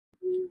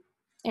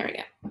There we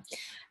go.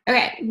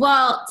 Okay,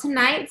 well,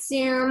 tonight's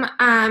Zoom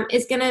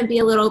is going to be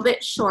a little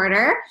bit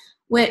shorter,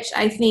 which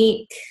I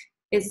think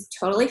is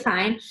totally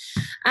fine.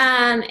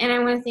 And I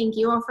want to thank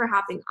you all for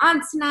hopping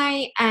on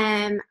tonight.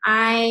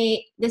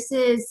 This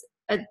is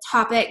a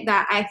topic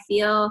that I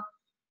feel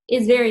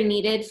is very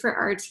needed for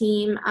our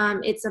team.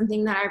 It's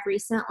something that I've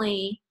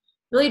recently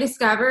really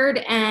discovered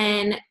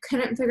and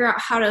couldn't figure out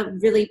how to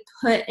really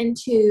put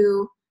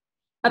into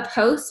a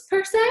post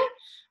per se.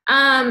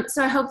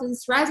 So I hope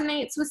this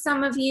resonates with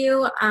some of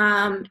you,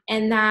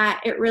 and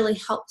that it really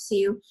helps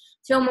you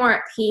feel more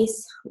at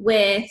peace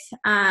with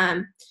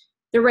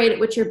the rate at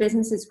which your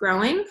business is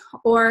growing,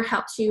 or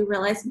helps you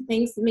realize some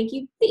things that make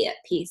you be at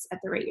peace at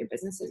the rate your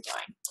business is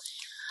going.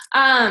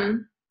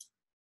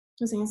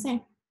 What was I going to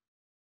say?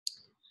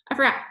 I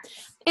forgot.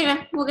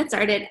 Anyway, we'll get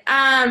started.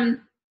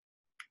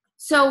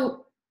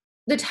 So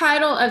the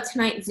title of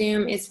tonight's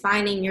Zoom is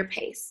Finding Your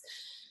Pace.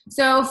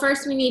 So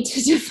first we need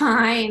to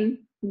define,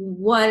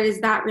 what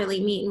does that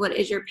really mean? What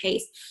is your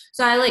pace?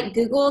 So I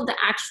Googled the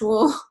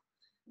actual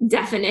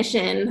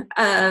definition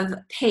of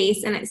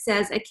pace, and it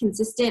says a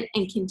consistent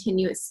and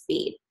continuous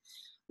speed,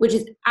 which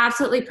is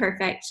absolutely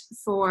perfect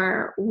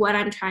for what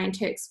I'm trying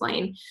to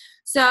explain.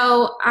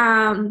 So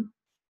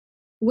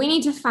we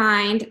need to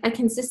find a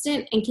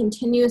consistent and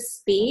continuous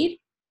speed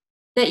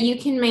that you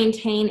can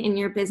maintain in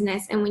your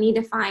business, and we need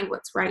to find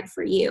what's right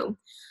for you.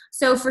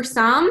 So for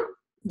some,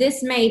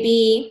 this may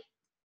be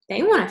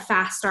they want a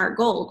fast start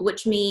gold,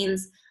 which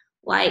means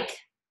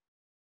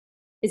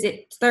is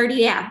it 30?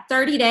 Yeah,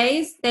 30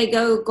 days they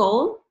go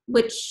gold,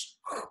 which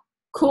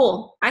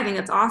cool. I think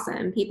that's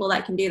awesome. People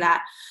that can do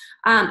that.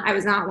 I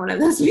was not one of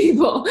those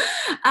people.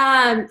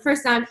 For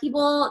some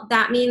people,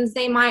 that means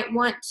they might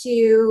want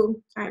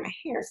to, sorry, my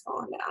hair is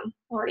falling down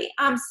already.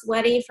 I'm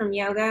sweaty from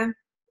yoga.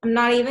 I'm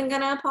not even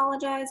going to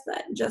apologize,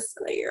 but just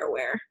so that you're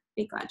aware,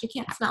 be glad you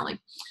can't smell me.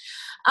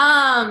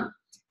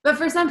 But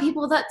for some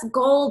people, that's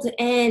gold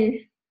in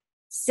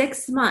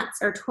 6 months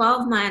or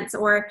 12 months,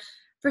 or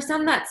for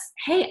some that's,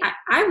 hey,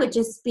 I would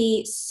just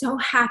be so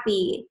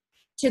happy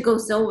to go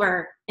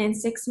silver in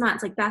 6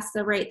 months. That's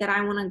the rate that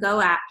I want to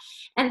go at.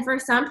 And for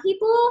some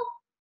people,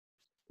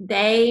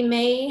 they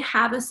may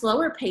have a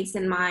slower pace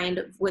in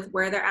mind with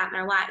where they're at in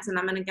their lives. And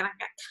I'm gonna kind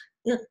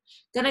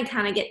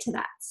of get to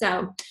that.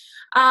 So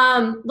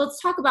let's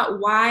talk about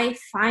why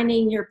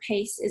finding your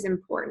pace is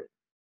important.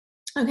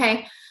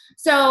 Okay,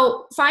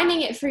 so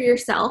finding it for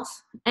yourself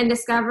and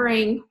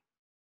discovering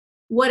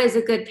what is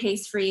a good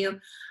pace for you.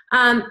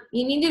 You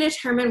need to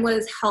determine what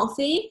is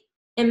healthy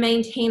and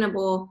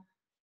maintainable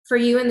for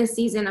you in the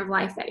season of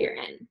life that you're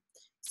in.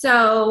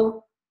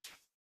 So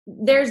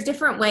there's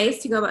different ways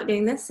to go about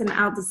doing this, and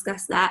I'll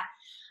discuss that.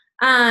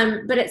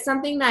 But it's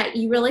something that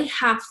you really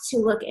have to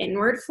look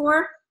inward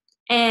for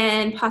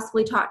and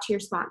possibly talk to your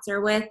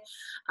sponsor with.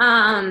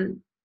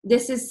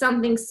 This is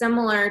something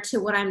similar to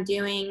what I'm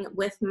doing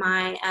with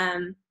my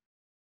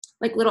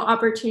little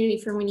opportunity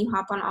for when you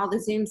hop on all the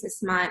Zooms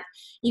this month.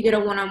 You get a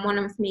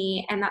one-on-one with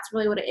me, and that's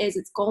really what it is.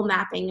 It's goal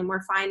mapping, and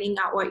we're finding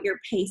out what your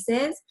pace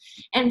is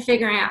and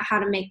figuring out how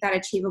to make that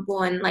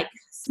achievable in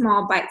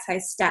small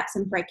bite-sized steps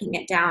and breaking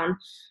it down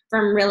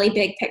from really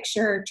big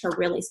picture to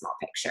really small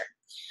picture.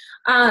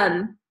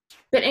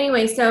 But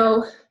anyway,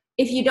 so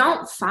if you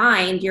don't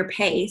find your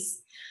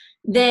pace,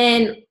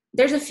 then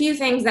there's a few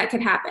things that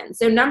could happen.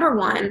 So number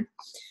one,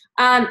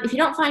 if you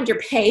don't find your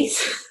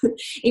pace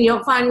and you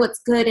don't find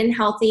what's good and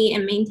healthy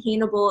and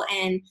maintainable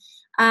and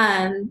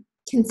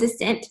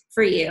consistent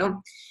for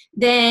you,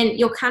 then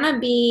you'll kind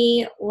of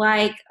be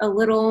like a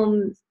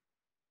little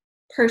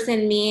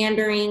person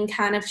meandering,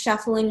 kind of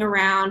shuffling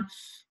around,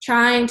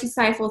 trying to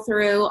siphon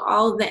through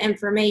all of the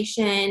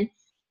information,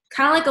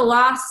 kind of like a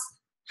lost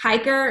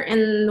hiker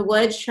in the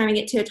woods trying to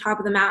get to the top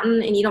of the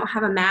mountain, and you don't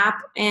have a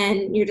map,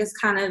 and you're just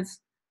kind of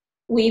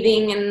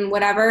weaving and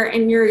whatever,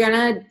 and you're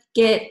gonna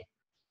get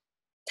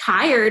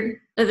tired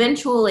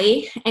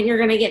eventually, and you're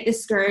going to get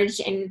discouraged,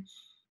 and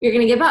you're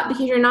going to give up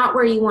because you're not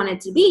where you wanted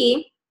to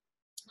be.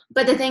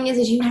 But the thing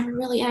is you never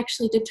really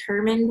actually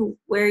determined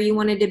where you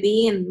wanted to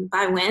be and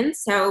by when.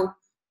 So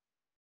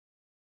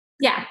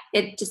yeah,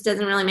 it just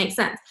doesn't really make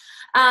sense.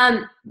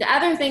 The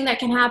other thing that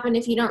can happen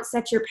if you don't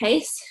set your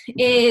pace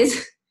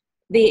is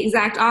the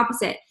exact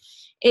opposite,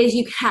 is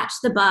you catch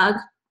the bug,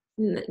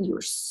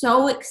 you're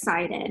so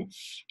excited,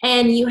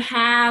 and you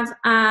have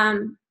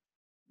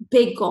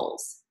big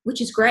goals, which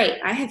is great.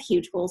 I have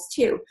huge goals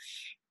too.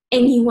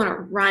 And you want to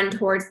run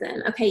towards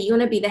them. Okay, you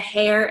want to be the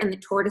hare and the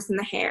tortoise and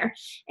the hare.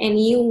 And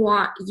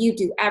you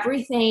do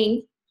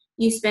everything.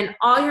 You spend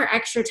all your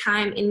extra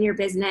time in your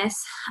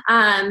business.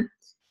 And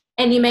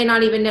you may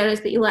not even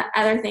notice, but you let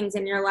other things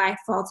in your life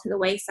fall to the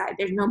wayside.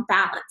 There's no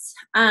balance.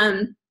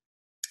 And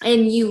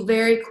you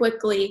very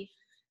quickly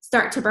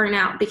start to burn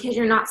out because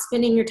you're not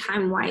spending your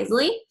time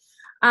wisely.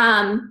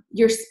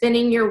 You're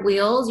spinning your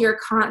wheels. You're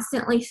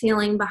constantly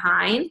feeling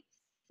behind.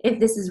 If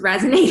this is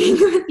resonating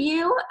with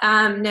you,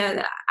 know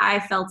that I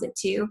felt it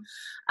too.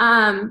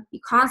 You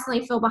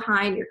constantly feel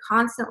behind. You're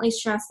constantly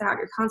stressed out.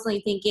 You're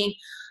constantly thinking,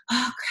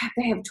 oh crap,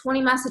 I have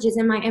 20 messages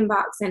in my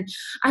inbox and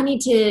I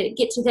need to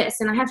get to this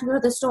and I have to go to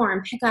the store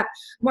and pick up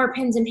more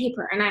pens and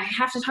paper and I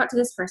have to talk to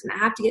this person. I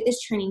have to get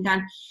this training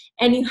done.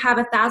 And you have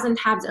 1,000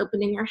 tabs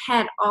open in your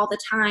head all the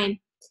time.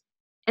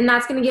 And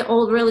that's going to get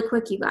old really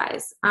quick, you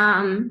guys.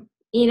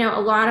 You know,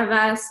 a lot of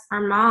us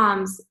are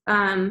moms.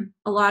 A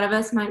lot of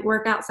us might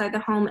work outside the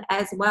home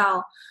as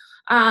well.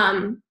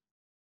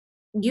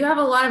 You have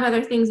a lot of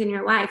other things in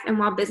your life. And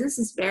while business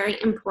is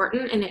very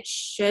important and it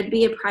should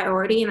be a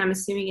priority, and I'm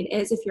assuming it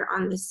is if you're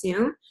on the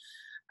Zoom,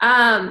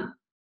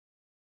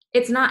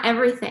 it's not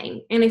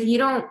everything. And if you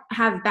don't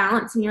have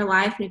balance in your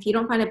life, and if you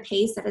don't find a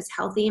pace that is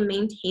healthy and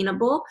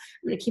maintainable,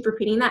 I'm going to keep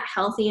repeating that,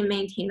 healthy and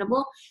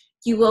maintainable,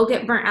 you will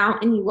get burnt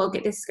out and you will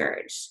get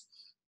discouraged.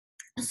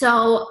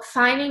 So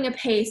finding a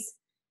pace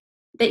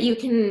that you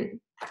can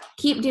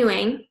keep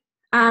doing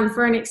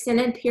for an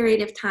extended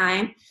period of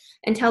time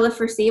until the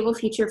foreseeable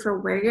future for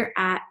where you're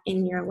at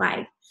in your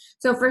life.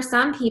 So for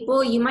some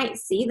people, you might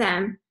see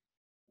them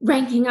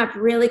ranking up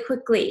really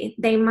quickly.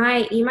 You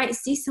might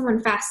see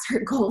someone fast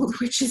start gold,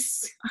 which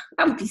is,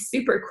 that would be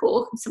super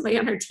cool. If somebody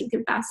on our team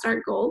can fast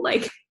start gold,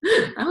 like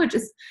I would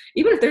just,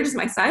 even if they're just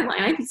my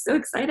sideline, I'd be so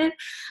excited.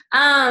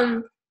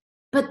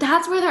 But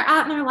that's where they're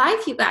at in their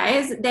life, you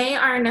guys. They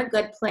are in a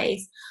good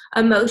place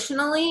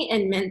emotionally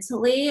and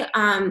mentally.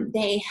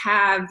 They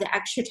have the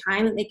extra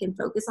time that they can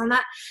focus on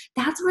that.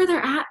 That's where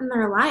they're at in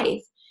their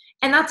life.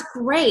 And that's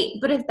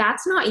great. But if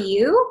that's not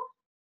you,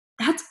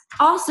 that's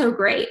also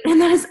great.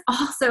 And that is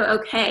also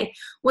okay.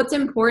 What's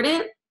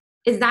important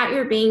is that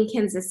you're being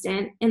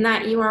consistent and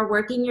that you are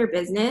working your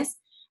business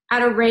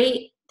at a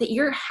rate that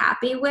you're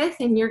happy with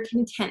and you're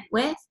content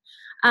with.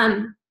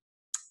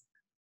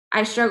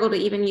 I struggle to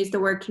even use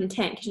the word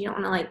content because you don't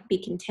want to like be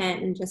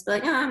content and just be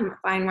like, oh, I'm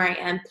fine where I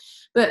am.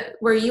 But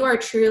where you are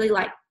truly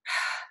like,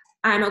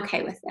 I'm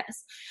okay with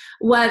this.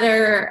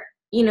 Whether,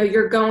 you know,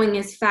 you're going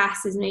as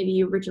fast as maybe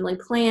you originally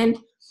planned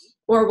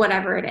or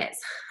whatever it is.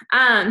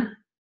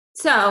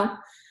 So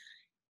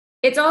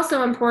it's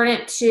also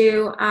important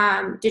to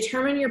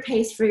determine your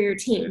pace for your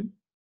team.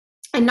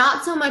 And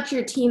not so much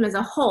your team as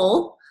a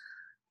whole,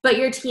 but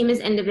your team is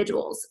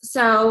individuals.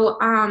 So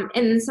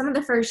in some of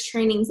the first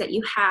trainings that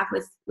you have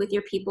with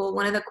your people,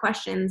 one of the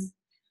questions,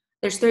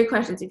 there's 3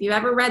 questions. If you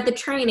ever read the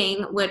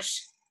training,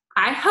 which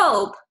I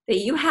hope that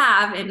you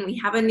have, and we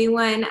have a new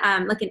one,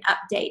 like an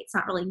update. It's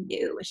not really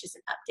new, it's just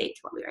an update to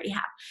what we already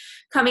have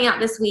coming out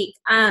this week.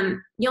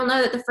 You'll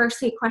know that the first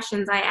 3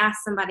 questions I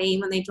ask somebody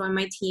when they join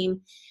my team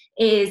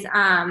is,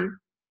 and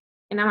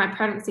now my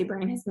pregnancy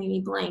brain has made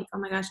me blank. Oh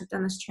my gosh, I've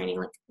done this training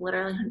like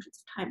literally hundreds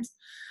of times.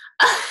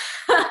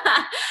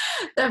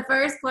 The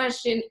first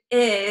question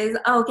is,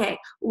 okay,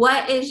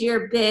 what is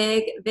your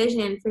big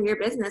vision for your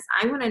business?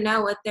 I want to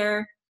know what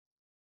their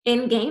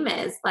end game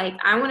is. Like,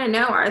 I want to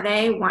know, are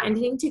they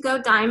wanting to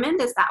go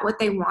diamond? Is that what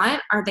they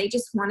want? Are they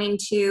just wanting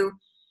to,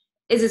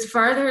 is as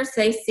further as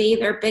they see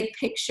their big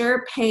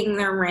picture, paying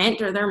their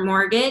rent or their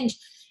mortgage?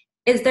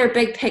 Is their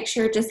big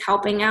picture just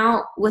helping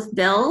out with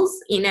bills,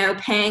 you know,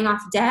 paying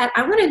off debt?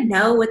 I want to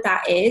know what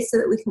that is so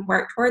that we can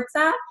work towards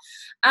that.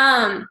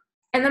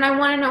 And then I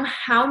want to know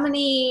how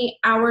many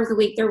hours a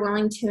week they're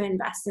willing to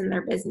invest in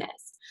their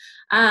business.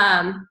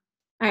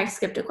 I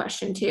skipped a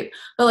question too,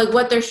 but like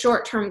what their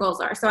short-term goals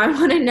are. So I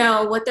want to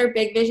know what their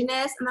big vision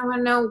is, and I want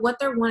to know what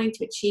they're wanting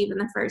to achieve in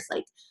the first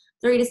like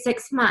 3 to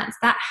 6 months.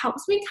 That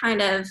helps me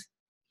kind of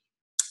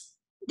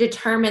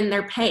determine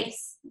their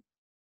pace.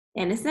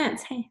 In a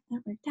sense, hey,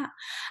 that worked out.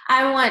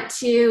 I want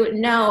to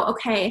know,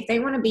 okay, if they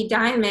want to be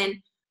diamond,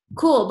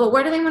 cool, but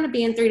where do they want to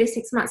be in 3 to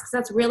 6 months? Because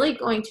that's really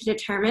going to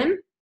determine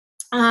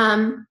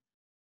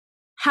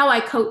how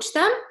I coach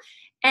them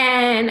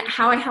and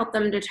how I help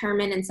them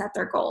determine and set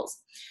their goals.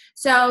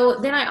 So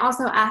then I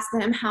also ask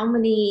them how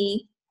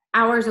many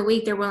hours a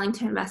week they're willing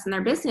to invest in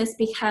their business,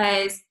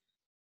 because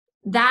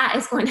that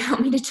is going to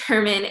help me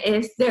determine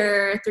if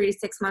their 3 to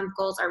 6 month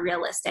goals are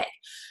realistic.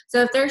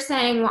 So if they're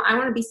saying, well, I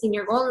want to be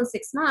senior gold in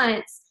 6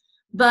 months,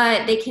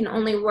 but they can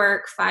only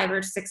work 5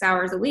 or 6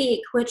 hours a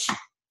week, which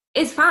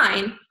is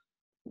fine,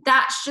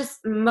 that's just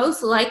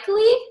most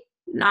likely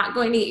not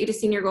going to get you to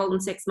senior gold in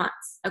 6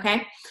 months,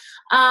 okay?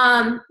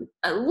 A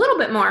little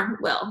bit more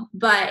will,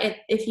 but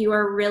if you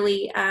are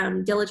really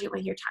diligent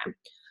with your time.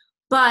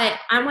 But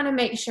I want to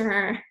make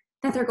sure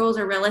that their goals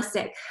are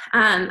realistic.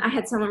 I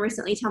had someone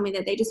recently tell me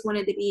that they just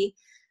wanted to be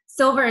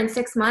silver in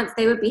 6 months,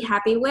 they would be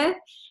happy with.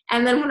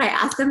 And then when I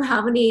asked them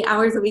how many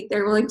hours a week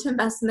they're willing to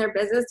invest in their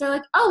business, they're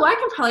like, oh, I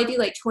can probably do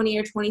like 20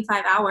 or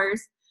 25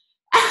 hours.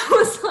 I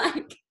was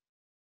like,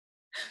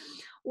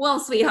 well,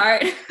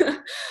 sweetheart,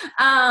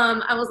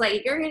 I was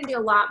like, you're going to do a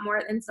lot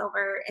more than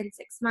silver in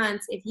 6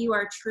 months if you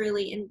are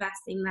truly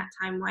investing that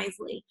time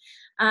wisely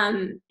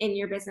in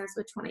your business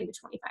with 20 to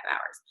 25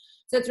 hours.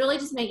 So it's really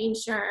just making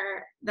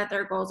sure that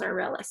their goals are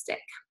realistic.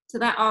 So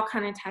that all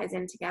kind of ties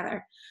in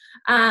together.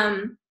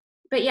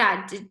 But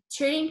yeah,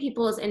 treating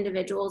people as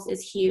individuals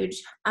is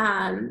huge,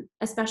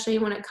 especially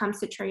when it comes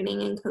to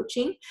training and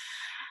coaching.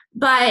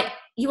 But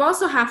you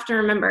also have to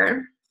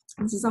remember,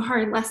 this is a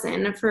hard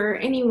lesson for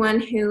anyone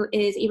who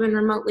is even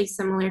remotely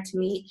similar to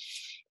me,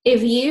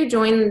 if you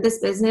join this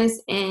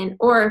business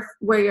or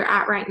where you're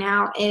at right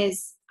now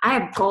is, I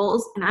have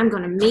goals and I'm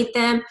going to meet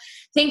them.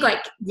 Think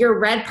like your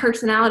red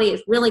personality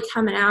is really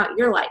coming out.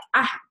 You're like,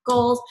 I have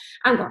goals.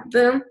 I'm going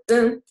boom,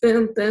 boom,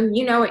 boom, boom.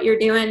 You know what you're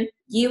doing.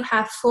 You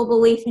have full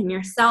belief in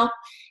yourself,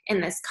 in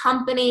this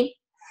company.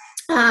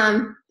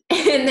 And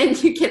then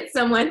you get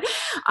someone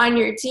on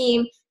your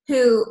team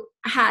who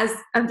has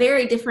a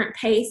very different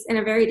pace and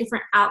a very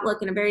different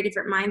outlook and a very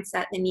different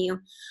mindset than you.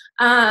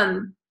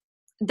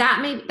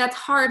 That's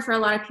hard for a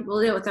lot of people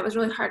to deal with. That was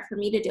really hard for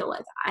me to deal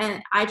with.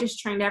 I just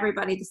trained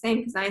everybody the same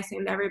because I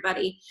assumed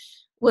everybody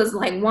was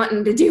like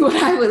wanting to do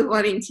what I was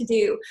wanting to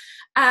do.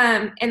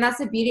 And that's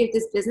the beauty of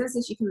this business,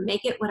 is you can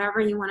make it whatever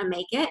you want to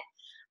make it.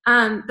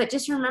 But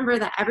just remember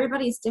that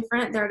everybody's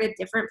different. They're at a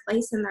different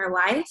place in their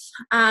life,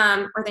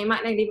 or they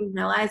might not even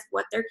realize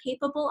what they're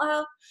capable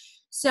of.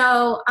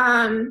 So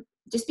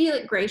just be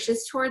like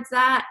gracious towards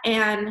that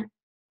and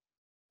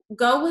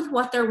go with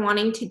what they're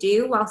wanting to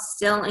do while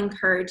still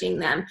encouraging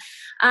them.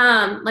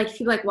 Like if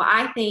you're like, well,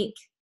 I think,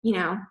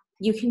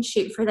 you can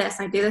shoot for this.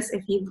 I do this.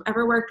 If you've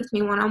ever worked with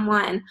me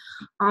one-on-one,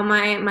 all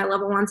my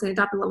level ones and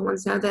adopted level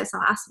ones know this.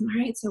 I'll ask them,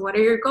 all right, so what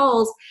are your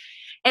goals?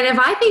 And if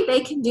I think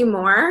they can do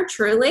more,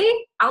 truly,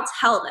 I'll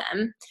tell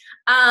them.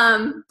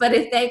 But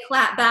if they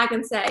clap back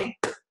and say,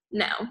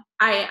 no,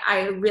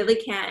 I really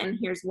can't, and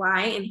here's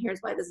why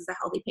this is a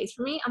healthy pace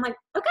for me, I'm like,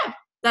 okay,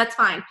 that's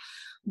fine.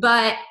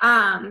 But,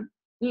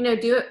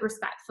 do it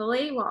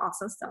respectfully while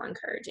also still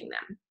encouraging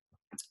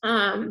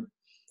them.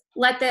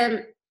 Let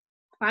them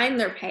find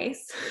their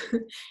pace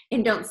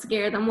and don't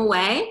scare them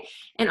away.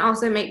 And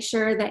also make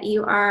sure that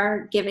you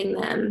are giving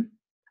them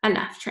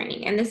enough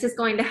training. And this is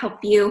going to help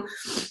you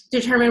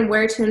determine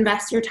where to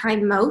invest your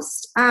time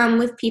most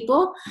with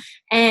people.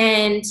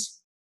 And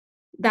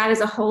that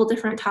is a whole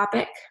different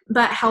topic.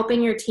 But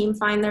helping your team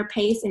find their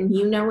pace and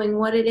you knowing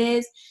what it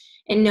is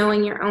and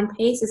knowing your own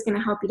pace is going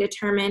to help you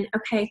determine,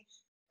 okay,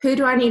 who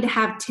do I need to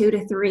have 2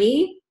 to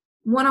 3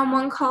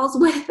 one-on-one calls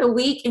with a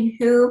week, and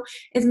who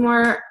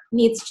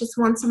needs just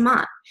once a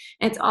month.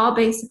 It's all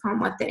based upon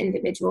what the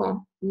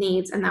individual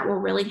needs, and that will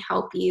really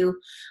help you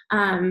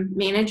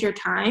manage your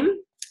time,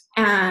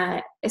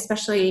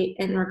 especially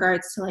in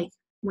regards to like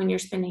when you're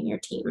spending your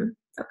team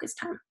focused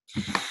time.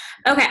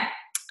 Okay.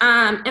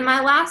 And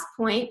my last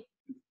point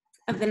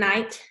of the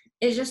night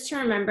is just to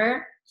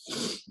remember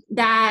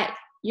that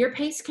your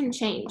pace can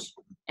change,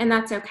 and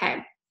that's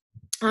okay.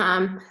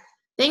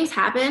 Things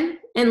happen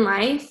in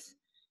life,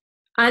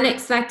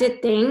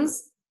 unexpected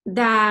things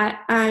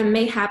that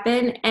may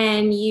happen,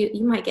 and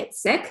you might get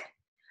sick.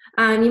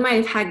 You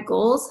might have had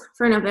goals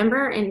for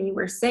November and you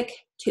were sick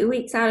 2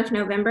 weeks out of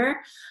November,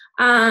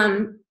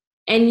 and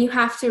you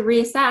have to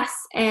reassess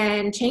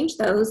and change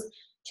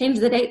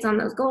the dates on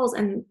those goals,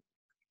 and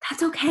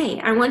that's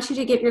okay. I want you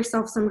to give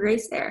yourself some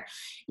grace there.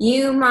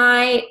 You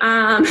might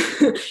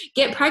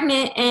get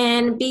pregnant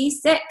and be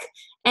sick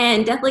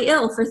and deathly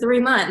ill for 3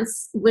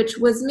 months, which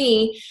was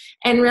me,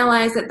 and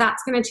realize that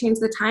that's going to change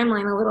the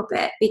timeline a little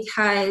bit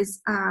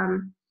because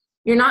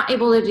you're not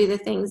able to do the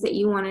things that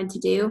you wanted to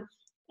do,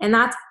 and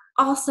that's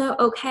also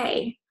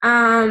okay.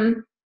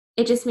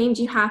 It just means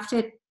you have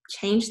to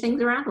change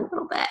things around a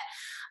little bit.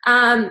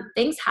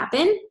 Things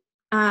happen,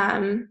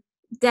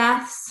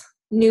 deaths,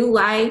 new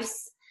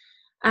lives,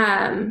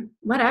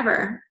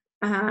 whatever.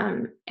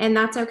 And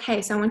that's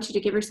okay. So I want you to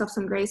give yourself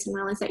some grace and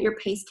realize that your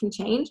pace can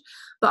change,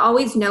 but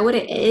always know what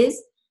it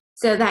is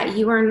so that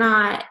you are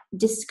not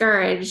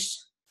discouraged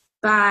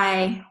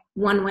by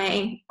one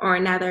way or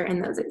another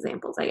in those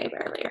examples I gave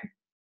earlier.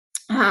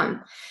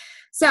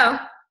 So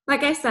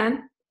like I said,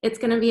 it's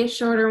going to be a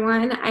shorter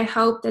one. I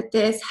hope that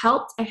this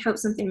helped. I hope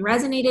something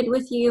resonated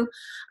with you.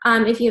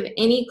 If you have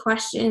any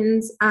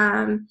questions,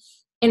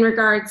 in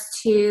regards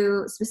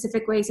to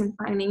specific ways in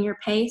finding your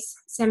pace,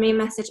 send me a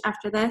message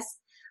after this.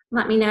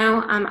 Let me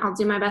know. I'll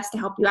do my best to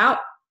help you out.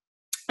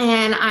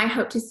 And I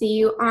hope to see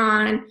you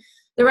on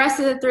the rest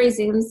of the 3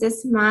 Zooms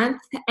this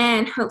month.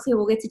 And hopefully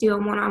we'll get to do a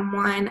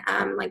one-on-one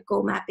like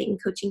goal mapping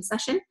coaching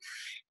session.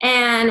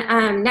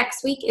 And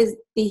next week is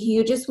the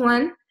hugest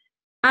one.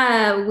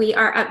 We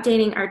are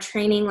updating our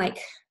training, like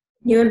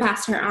new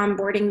ambassador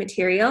onboarding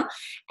material.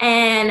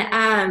 And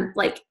I'm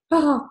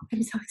so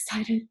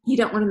excited. You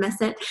don't want to miss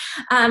it,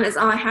 is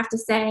all I have to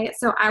say.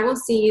 So I will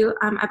see you,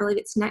 I believe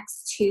it's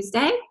next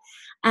Tuesday.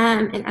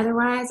 And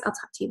otherwise, I'll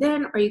talk to you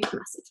then, or you can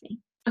message me.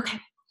 Okay.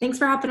 Thanks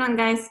for hopping on,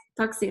 guys.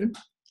 Talk soon.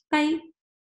 Bye.